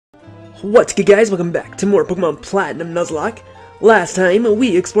What's good, guys? Welcome back to more Pokemon Platinum Nuzlocke. Last time,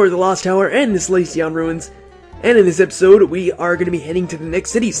 we explored the Lost Tower and the Celestion ruins, and in this episode, we are going to be heading to the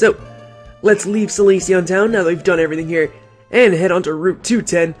next city, so let's leave Celestion Town now that we've done everything here, and head on to Route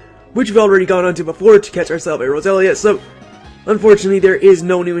 210, which we've already gone onto before to catch ourselves a Roselia, so unfortunately there is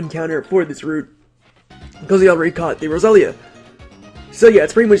no new encounter for this route, because we already caught the Roselia. So yeah,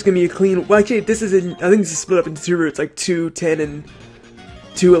 it's pretty much going to be a clean, well actually this is I think this is split up into two routes, like 210 and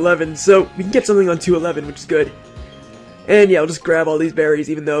 211, so we can get something on 211, which is good. And yeah, I'll just grab all these berries,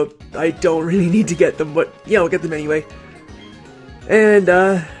 even though I don't really need to get them, but yeah, I'll get them anyway. And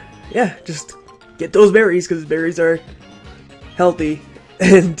yeah, just get those berries, because berries are healthy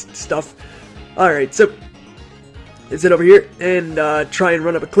and stuff. Alright, so let's head over here and try and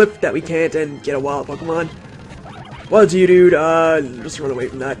run up a cliff that we can't and get a wild Pokemon. Wild Geodude, just run away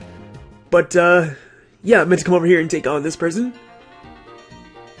from that. But yeah, I meant to come over here and take on this person.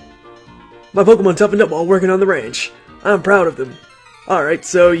 My Pokemon toughened up while working on the ranch. I'm proud of them. Alright,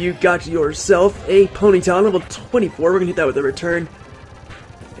 so you got yourself a Ponyta level 24. We're gonna hit that with a return.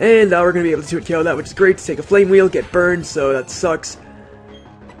 And we're gonna be able to KO that, which is great. To take a Flame Wheel, get burned, so that sucks.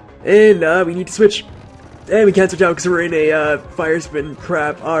 And we need to switch. And we can't switch out because we're in a Fire Spin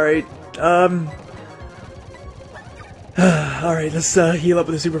crap. Alright, alright, let's heal up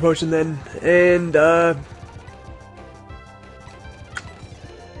with a Super Potion then. And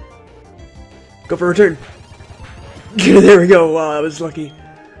go for a return. There we go. Wow, I was lucky.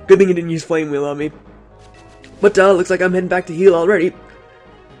 Good thing it didn't use Flame Wheel on me. But looks like I'm heading back to heal already.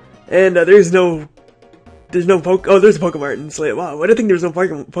 And there's no Poke. Oh, there's a Pokemart in Slate. Wow, I didn't think there was no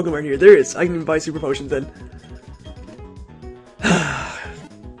Pokemart here. There is. I can even buy Super Potions then.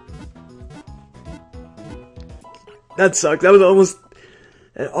 That sucked. That was almost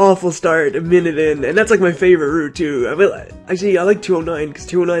an awful start, a minute in, and that's like my favorite route too. Actually, I like 209 because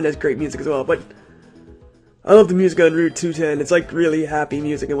 209 has great music as well. But I love the music on Route 210. It's like really happy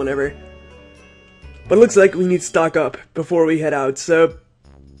music and whatever. But it looks like we need to stock up before we head out. So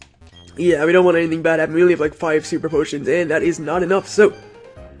yeah, we don't want anything bad happen. We only have like 5 Super Potions, and that is not enough. So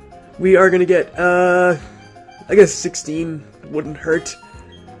we are gonna get I guess 16 wouldn't hurt.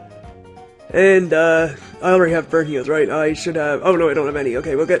 And I already have burn heals, right? I should have. Oh no, I don't have any.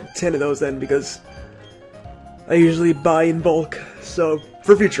 Okay, we'll get 10 of those then because I usually buy in bulk. So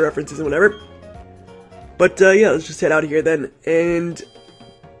for future references and whatever. But yeah, let's just head out of here then and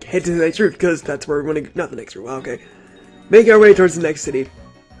head to the next route because that's where we're gonna. Not the next route. Wow, okay. Make our way towards the next city.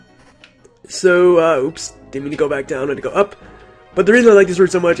 So, oops, didn't mean to go back down. I had to go up. But the reason I like this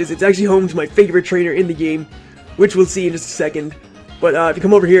route so much is it's actually home to my favorite trainer in the game, which we'll see in just a second. But if you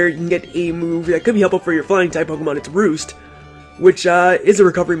come over here, you can get a move that could be helpful for your flying type Pokemon. It's Roost, which is a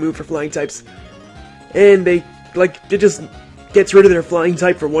recovery move for flying types. And it just gets rid of their flying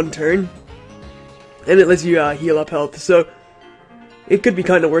type for 1 turn. And it lets you heal up health. So it could be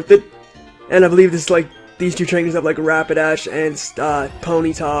kind of worth it. And I believe this these two trainers have like Rapidash and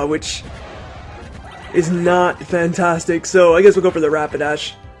Ponyta, which is not fantastic. So I guess we'll go for the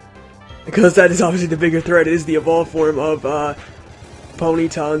Rapidash, because that is obviously the bigger threat. It is the evolved form of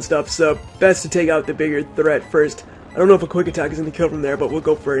Ponyta and stuff, so best to take out the bigger threat first. I don't know if a quick attack is going to kill from there, but we'll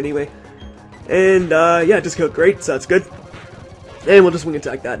go for it anyway. And yeah, just killed great, so that's good. And we'll just wing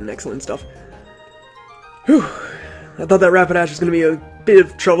attack that and excellent stuff. Whew. I thought that Rapidash was going to be a bit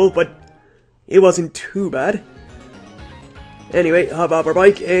of trouble, but it wasn't too bad. Anyway, hop off our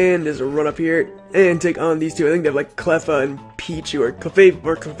bike and just run up here and take on these two. I think they have like Cleffa and Pichu, or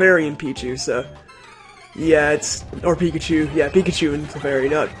Clefairy and Pichu, so yeah, or Pikachu. Yeah, Pikachu and Clefairy,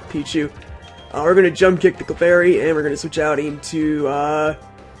 not Pichu. We're gonna jump kick the Clefairy, and we're gonna switch out into, I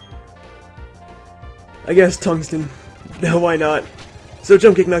guess Tungsten. No, why not? So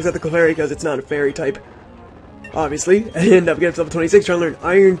jump kick knocks out the Clefairy because it's not a fairy type, obviously. And up against level 26, trying to learn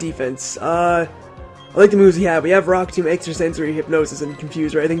Iron Defense. I like the moves we have. We have Rock Tomb, Extrasensory, Hypnosis, and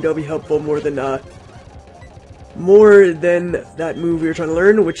Confuse, right? I think they'll be helpful more than that move we were trying to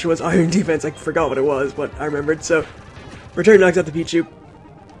learn, which was Iron Defense. I forgot what it was, but I remembered. So, Return knocks out the Pichu.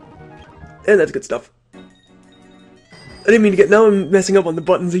 And that's good stuff. I didn't mean to now I'm messing up on the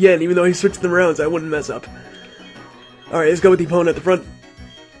buttons again, even though I switched them around so I wouldn't mess up. Alright, let's go with the opponent at the front.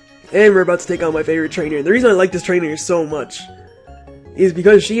 And we're about to take on my favorite trainer. The reason I like this trainer so much is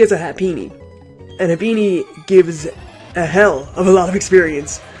because she is a Happiny. And Happiny gives a hell of a lot of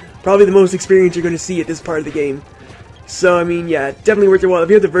experience. Probably the most experience you're going to see at this part of the game. So, I mean, yeah, definitely worth your while. If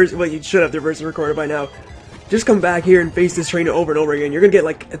you have the version, well, you should have the version recorded by now. Just come back here and face this trainer over and over again. You're going to get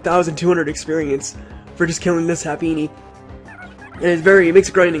like 1,200 experience for just killing this Happiny. And it makes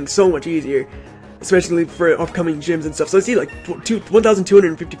grinding so much easier. especially for upcoming gyms and stuff. So I see like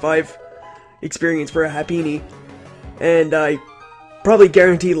 1,255 experience for a Happiny, and I probably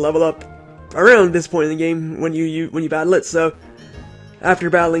guarantee to level up around this point in the game when you battle it. So after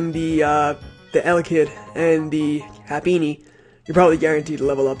battling the Elekid and the Happiny, you're probably guaranteed to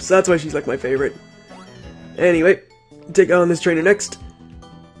level up. So that's why she's like my favorite. Anyway, take on this trainer next.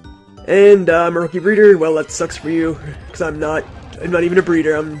 And I'm a rookie breeder. Well, that sucks for you, because I'm not even a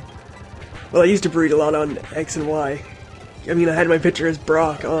breeder. Well, I used to breed a lot on X and Y. I mean, I had my picture as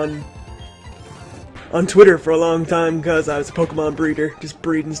Brock on Twitter for a long time because I was a Pokemon breeder, just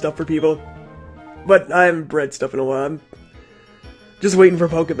breeding stuff for people. But I haven't bred stuff in a while. I'm just waiting for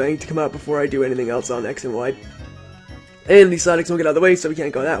Pokebank to come out before I do anything else on X and Y. And these Psyducks won't get out of the way, so we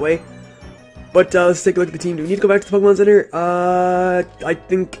can't go that way. But let's take a look at the team. Do we need to go back to the Pokemon Center? I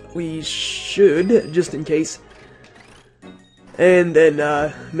think we should, just in case. And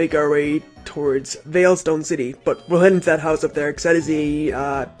then make our way towards Veilstone City. But we'll head into that house up there, because that is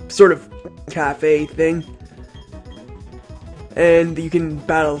a sort of cafe thing. And you can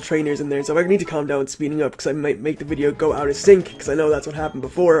battle trainers in there, so I need to calm down speeding up, because I might make the video go out of sync, because I know that's what happened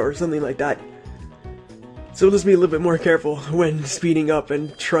before, or something like that. So we'll just be a little bit more careful when speeding up,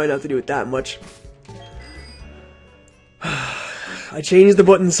 and try not to do it that much. I changed the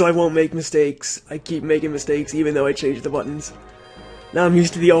buttons so I won't make mistakes. I keep making mistakes even though I changed the buttons. Now I'm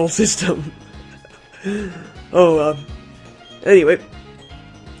used to the old system. Anyway.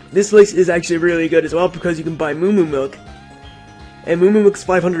 This place is actually really good as well, because you can buy Moo Moo Milk. And Moo Moo Milk's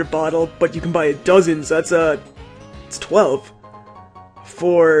 500 a bottle, but you can buy a dozen, so that's it's 12.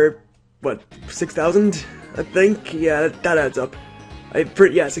 For, what, 6,000? I think? Yeah, that adds up.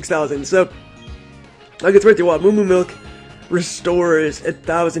 Yeah, 6,000. So, like, it's worth your while. Moo Moo Milk restores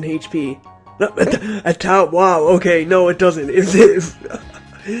 1,000 HP. Wow, okay, no, it doesn't.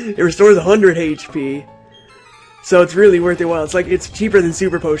 It restores 100 HP. So it's really worth your while. It's like, it's cheaper than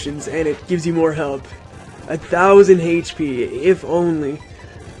Super Potions, and it gives you more health. 1,000 HP, if only.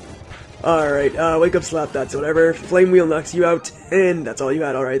 Alright, wake up, slap that, so whatever. Flame Wheel knocks you out, and that's all you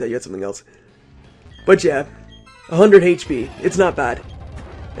had. Alright, that you had something else. But yeah, 100 HP. It's not bad.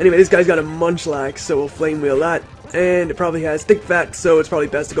 Anyway, this guy's got a Munchlax, so we'll Flame Wheel that. And it probably has Thick Fat, so it's probably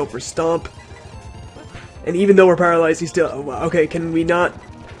best to go for Stomp. And even though we're paralyzed, he's still... Oh, wow. Okay, can we not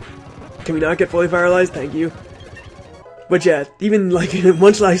get fully paralyzed? Thank you. But yeah, even like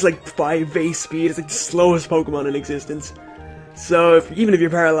Munchlax like 5 base speed, it's like the slowest Pokemon in existence. So even if you're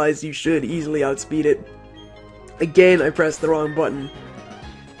paralyzed, you should easily outspeed it. Again, I pressed the wrong button.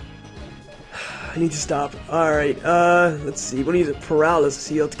 I need to stop. Alright, let's see. We'll use a Paralysis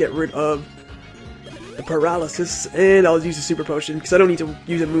Heal to get rid of the paralysis, and I'll use a Super Potion, because I don't need to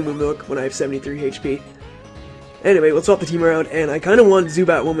use a Moo Moo Milk when I have 73 HP. Anyway, let's swap the team around, and I kind of want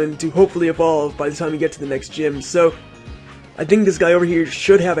Zubat Woman to hopefully evolve by the time we get to the next gym, so I think this guy over here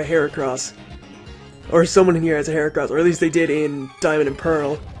should have a Heracross. Or someone in here has a Heracross, or at least they did in Diamond and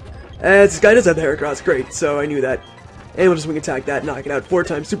Pearl. This guy does have the Heracross, great, so I knew that. And we'll just wing attack that, knock it out 4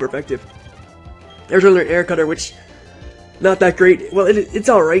 times, super effective. There's another Air Cutter, which, not that great. Well, it's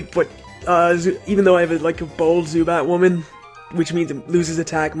alright, but even though I have like a bold Zubat Woman, which means it loses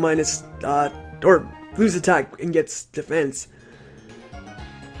attack minus, or loses attack and gets defense.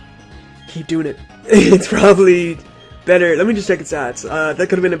 Keep doing it. It's probably better. Let me just check its stats. That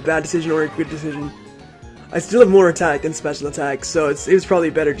could have been a bad decision or a good decision. I still have more attack than special attack, so it was probably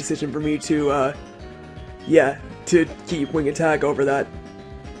a better decision for me to, yeah, to keep wing attack over that.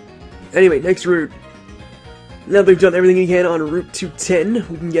 Anyway, next route. Now that we've done everything we can on Route 210,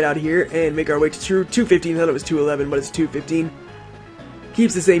 we can get out of here and make our way to Route 215. I thought it was 211, but it's 215.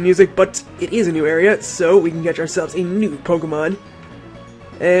 Keeps the same music, but it is a new area, so we can catch ourselves a new Pokemon.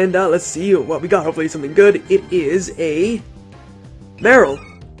 And let's see what we got. Hopefully something good. It is a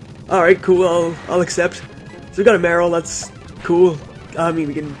Marill. Alright, cool, I'll accept. So we got a Marill, that's cool. I mean,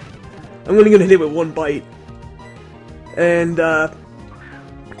 I'm gonna hit it with one bite. And,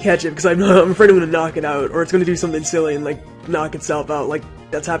 catch it, because I'm afraid I'm gonna knock it out, or it's gonna do something silly and, like, knock itself out, like,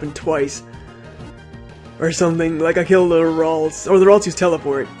 that's happened twice. Or something, like I killed the Ralts, or the Ralts used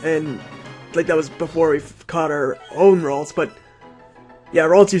Teleport, and, like, that was before we caught our own Ralts, but, yeah,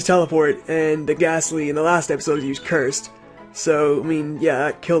 Ralts used Teleport, and the Ghastly in the last episode used Cursed. So, I mean, yeah,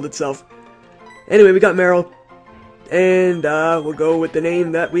 that killed itself. Anyway, we got Marill, and, we'll go with the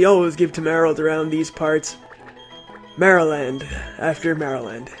name that we always give to Marill around these parts. Maryland, after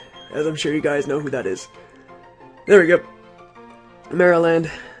Maryland, as I'm sure you guys know who that is. There we go.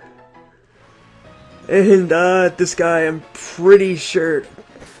 Maryland. And, this guy, I'm pretty sure...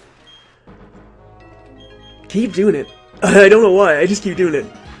 Keep doing it. I don't know why, I just keep doing it.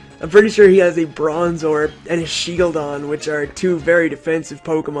 I'm pretty sure he has a Bronzor and a Shieldon, which are 2 very defensive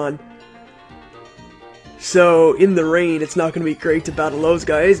Pokemon. So in the rain, it's not going to be great to battle those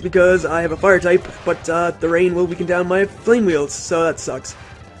guys because I have a fire type, but the rain will weaken down my flame wheels, so that sucks.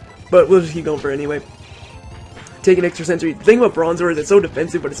 But we'll just keep going for it anyway. Take an extra sensory. The thing about Bronzor is it's so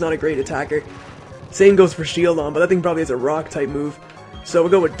defensive, but it's not a great attacker. Same goes for Shield on, but that thing probably has a rock type move. So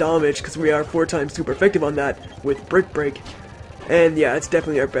we'll go with Damage because we are 4 times super effective on that with Brick Break. And yeah, it's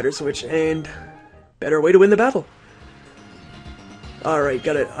definitely our better switch and better way to win the battle. Alright,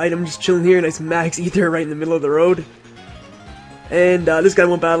 got an item just chilling here, nice max ether right in the middle of the road. And this guy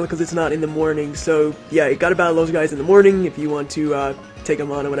won't battle because it's not in the morning, so yeah, you gotta battle those guys in the morning if you want to take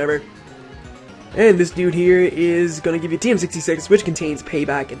them on or whatever. And this dude here is gonna give you TM66, which contains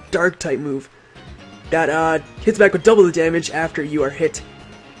Payback, a dark type move that hits back with double the damage after you are hit.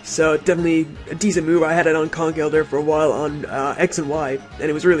 So definitely a decent move. I had it on Conch Elder for a while on X and Y, and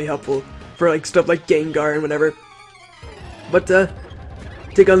it was really helpful for like stuff like Gengar and whatever. But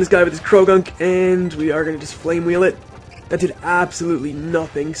take on this guy with his Krogunk, and we are gonna just Flame Wheel it. That did absolutely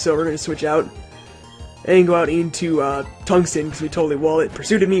nothing, so we're gonna switch out and go out into Tungsten because we totally wall it.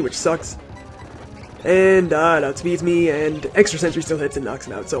 Pursued me, which sucks. And it outspeeds me, and Extra Sensory still hits and knocks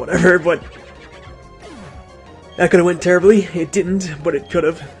him out, so whatever. But that could have went terribly. It didn't, but it could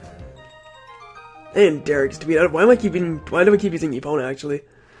have. And Derek just to beat out. Why do I keep using Epona actually?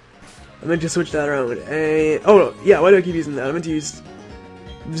 I meant to switch that around. And oh no, yeah, why do I keep using that? I meant to use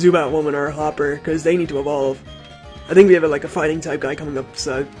Zubat Woman or Hopper because they need to evolve. I think we have like a fighting type guy coming up,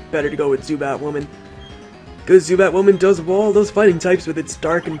 so better to go with Zubat Woman. Because Zubat Woman does wall those fighting types with its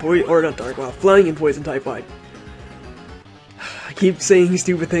dark and poison, or not dark, well, flying and poison type fight. I keep saying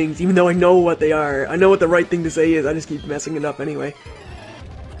stupid things, even though I know what they are. I know what the right thing to say is, I just keep messing it up anyway.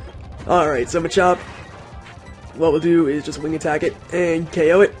 Alright, so Machop, what we'll do is just wing attack it and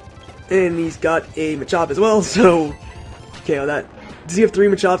KO it. And he's got a Machop as well, so KO that. Does he have 3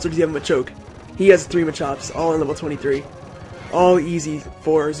 Machops or does he have a Machoke? He has 3 Machops, all on level 23. All easy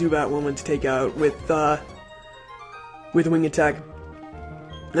for Zubat Woman to take out with wing attack.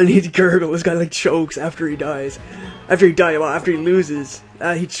 I need to gurgle. This guy like chokes after he dies. After he loses.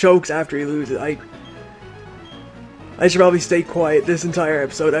 He chokes after he loses. I should probably stay quiet this entire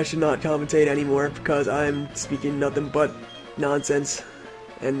episode. I should not commentate anymore because I'm speaking nothing but nonsense.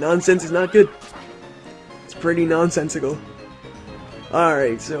 And nonsense is not good. It's pretty nonsensical.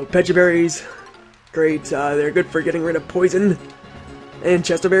 Alright, so Pecha Berries. Great, they're good for getting rid of poison. And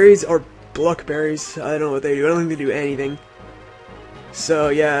Chesto Berries, or Pluck Berries. I don't know what they do. I don't think they do anything. So,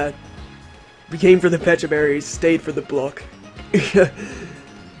 yeah. We came for the Pecha Berries, stayed for the Pluck.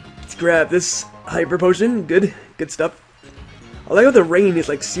 Let's grab this Hyper Potion. Good stuff. I like how the rain is,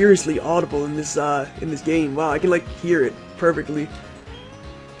 like, seriously audible in this game. Wow, I can, like, hear it perfectly.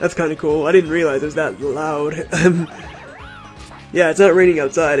 That's kind of cool. I didn't realize it was that loud. Yeah, it's not raining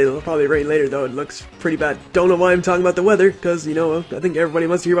outside. It'll probably rain later, though. It looks pretty bad. Don't know why I'm talking about the weather, because, you know, I think everybody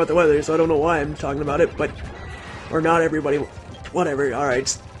wants to hear about the weather, so I don't know why I'm talking about it, but... Or not everybody. Whatever. Alright,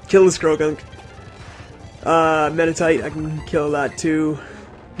 just kill this Krogunk. Meditite, I can kill that, too.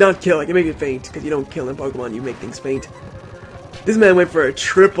 Not kill, I can make it faint, because you don't kill in Pokemon, you make things faint. This man went for a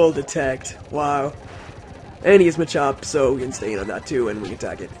triple detect. Wow. And he has Machop, so we can stay in on that, too, and we can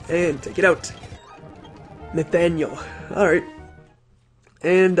attack it. And take it out. Nathaniel. Alright.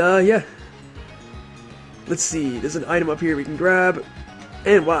 And, yeah. Let's see, there's an item up here we can grab.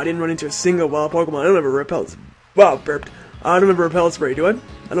 And, wow, I didn't run into a single wild Pokemon. I don't have a Repel. Wow, burped. I don't have a Repel Spray, do I?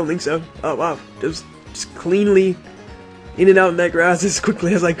 I don't think so. Oh, wow. Just cleanly in and out in that grass as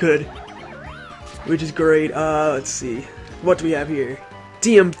quickly as I could. Which is great. Let's see. What do we have here?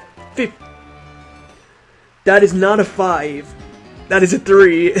 TM50. That is not a 5. That is a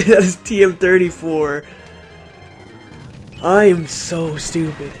 3. That is TM34. I am so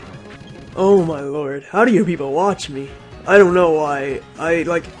stupid. Oh my lord. How do you people watch me? I don't know why.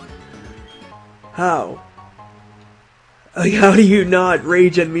 How? Like, how do you not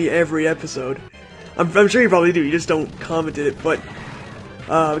rage at me every episode? I'm sure you probably do, you just don't comment it, but... we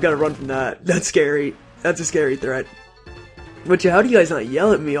gotta run from that. That's scary. That's a scary threat. But yeah, how do you guys not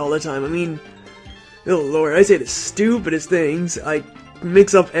yell at me all the time? I mean... Oh lord, I say the stupidest things. I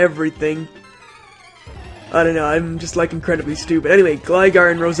mix up everything. I don't know, I'm just like incredibly stupid. Anyway, Gligar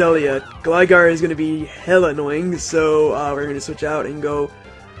and Roselia. Gligar is going to be hella annoying, so we're going to switch out and go.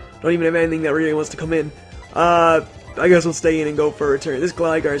 Don't even have anything that really wants to come in. I guess we'll stay in and go for a return. This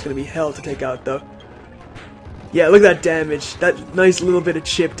Gligar is going to be hell to take out, though. Yeah, look at that damage. That nice little bit of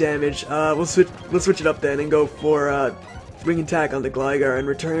chip damage. We'll switch it up then and go for wing attack on the Gligar and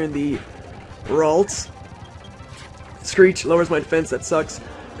return the Ralts. Screech lowers my defense, that sucks.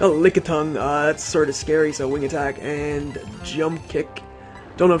 Oh, Lickitung, that's sort of scary, so wing attack and jump kick.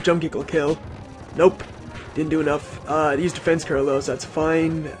 Don't know if jump kick will kill. Nope. Didn't do enough. Used defense curl though, so that's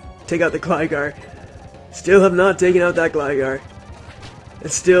fine. Take out the Gligar. Still have not taken out that Gligar.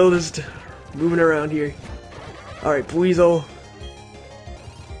 It's still just moving around here. Alright, Weasel.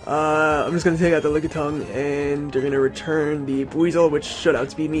 I'm just gonna take out the Lickitung, and they're gonna return the Weasel, which should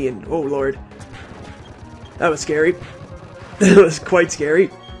outspeed me, and oh lord. That was scary. That was quite scary.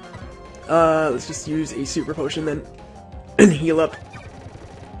 Let's just use a Super Potion then, and heal up.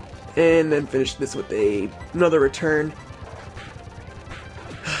 And then finish this with another return.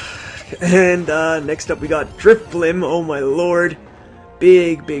 And next up we got Drifblim, oh my lord.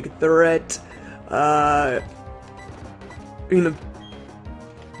 Big threat.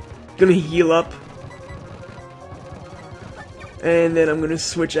 Gonna heal up, and then I'm gonna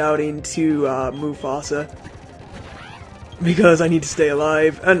switch out into Mufasa because I need to stay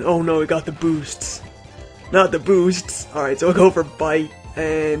alive. And oh no, we got the boosts, not the boosts. All right, so we'll go for Bite,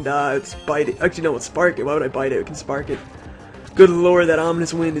 and it's Bite it. Actually, no, it's Spark it. Why would I Bite it? We can Spark it. Good lord, that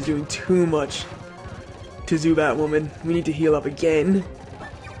Ominous Wind is doing too much to Zubat Woman. We need to heal up again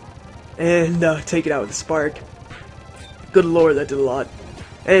and take it out with a Spark. Good lord, that did a lot.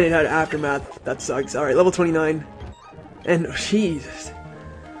 And it had Aftermath. That sucks. Alright, level 29. And, oh, Jesus.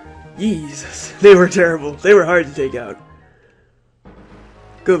 Jesus. They were terrible. They were hard to take out.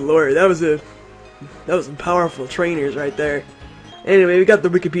 Good lord, that was some powerful trainers right there. Anyway, we got the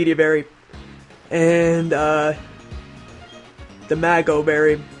Wikipedia Berry. And, the Mago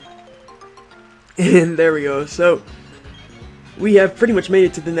Berry. And there we go. So, we have pretty much made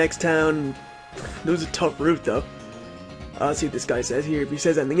it to the next town. It was a tough route, though. Let's see what this guy says here. If he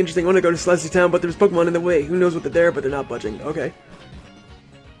says anything interesting, I want to go to Celestia Town, but there's Pokemon in the way. Who knows what they're there, but they're not budging. Okay.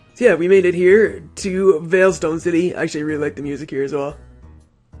 So yeah, we made it here to Veilstone City. I actually really like the music here as well.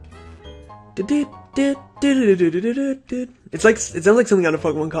 It's like, it sounds like something out of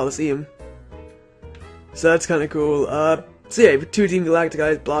Pokemon Coliseum. So that's kind of cool. So yeah, two Team Galactic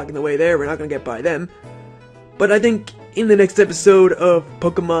guys blocking the way there. We're not going to get by them. But I think in the next episode of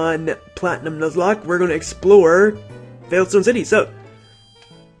Pokemon Platinum Nuzlocke, we're going to explore Veilstone City. So,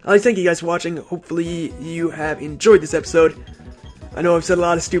 I'd like to thank you guys for watching. Hopefully you have enjoyed this episode. I know I've said a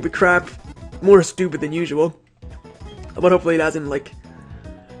lot of stupid crap, more stupid than usual, but hopefully it hasn't, like,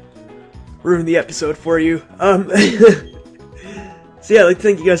 ruined the episode for you. So yeah, I'd like to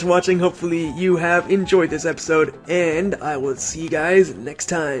thank you guys for watching. Hopefully you have enjoyed this episode, and I will see you guys next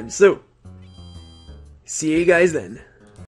time. So, see you guys then.